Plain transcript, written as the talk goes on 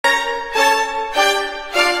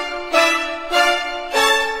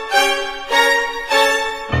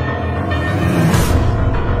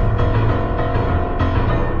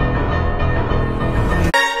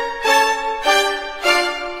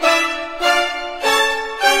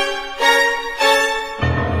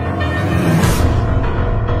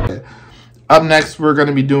Up next, we're going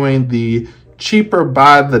to be doing the Cheaper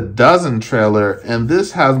by the Dozen trailer, and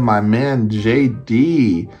this has my man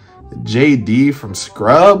JD from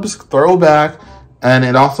Scrubs, throwback, and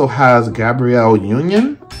it also has Gabrielle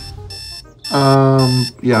Union.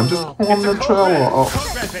 Yeah, I'm just pulling the trailer.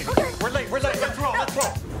 We're late, let's roll.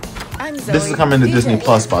 This is coming to Disney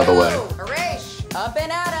Plus, by the way. Harish, up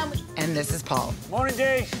and Adam. And this is Paul. Morning,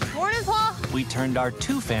 Jay. Morning, Paul. We turned our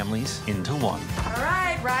two families into one. All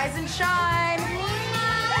right, rise and shine.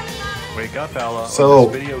 Wake up, Ella. So,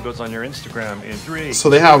 this video goes on your Instagram in 3. So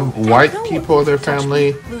they have white people in their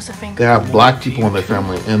family, they have black people in their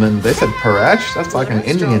family, and then they said Paresh? That's like an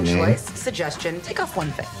Indian name. Suggestion, take off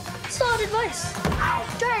one thing. Solid advice. Ow,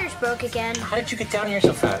 dryer's broke again. How did you get down here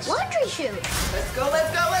so fast? Laundry chute. Let's go.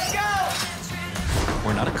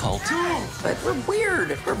 We're not a cult. But we're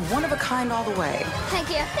weird. We're one of a kind all the way. Thank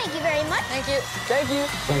you very much. Thank you.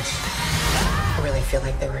 Thanks. I really feel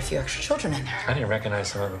like there were a few extra children in there. I didn't recognize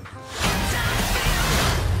some of them.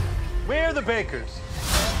 Where are the Bakers?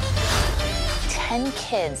 10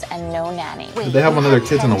 kids and no nanny. Did they have one of their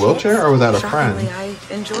kids in a wheelchair, or was that a friend? I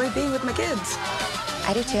enjoy being with my kids.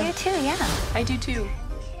 I do too. You too, yeah. I do too.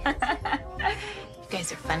 You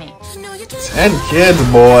guys are funny. 10 kids,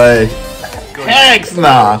 boy. Heck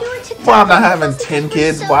nah. Boy, I'm not having 10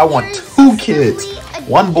 kids. Boy, I want 2 kids.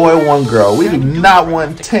 1 boy, 1 girl. We do not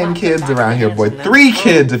want 10 kids around here, boy. 3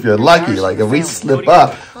 kids if you're lucky. Like, if we slip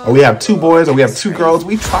up, or we have 2 boys, or we have 2 girls,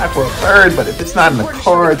 we try for a 3rd, but if it's not in the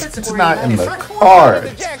cards, it's not in the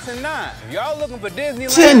cards.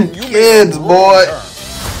 10 kids, boy.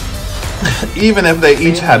 Even if they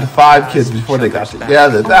each had 5 kids before they got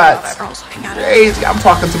together, that's crazy. I'm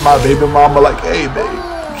talking to my baby mama like, hey, babe,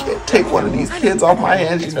 you can't take one of these kids off my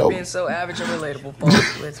hands, you know. Being so average and relatable, Paul,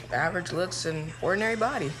 with average looks and ordinary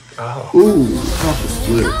body. Oh. Ooh, Papa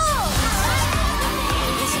Splits.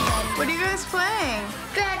 What are you guys playing?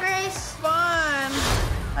 Drag race. Fun.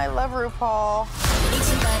 I love RuPaul.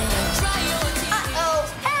 Uh-oh.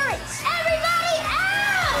 Parents, everybody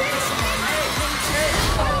out!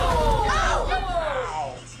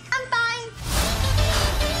 I'm fine.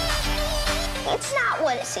 It's not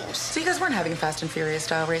what it seems. So you guys weren't having a Fast and Furious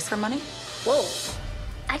style race for money? Whoa.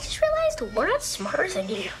 I just realized we're not smarter than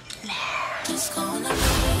you.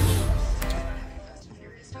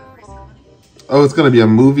 Oh, it's going to be a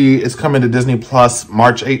movie. It's coming to Disney Plus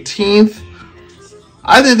March 18th.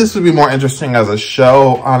 I think this would be more interesting as a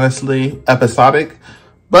show, honestly, episodic.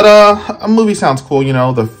 But a movie sounds cool, you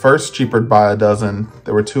know. The first Cheaper by a Dozen,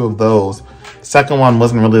 there were 2 of those. Second one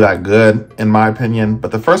wasn't really that good, in my opinion,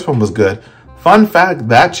 but the first one was good. Fun fact,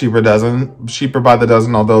 that Cheaper by the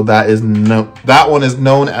Dozen, although that one is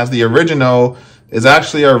known as the original, is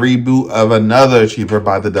actually a reboot of another Cheaper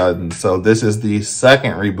by the Dozen. So this is the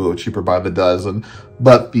second reboot of Cheaper by the Dozen,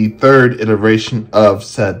 but the 3rd iteration of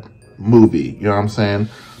said movie. You know what I'm saying?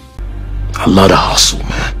 I love the hustle,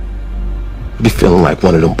 man. I be feeling like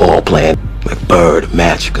one of them ball playing, like Bird or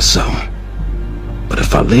Magic or something. But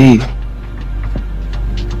if I leave,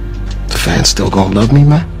 the fans still gonna love me,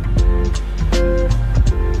 man?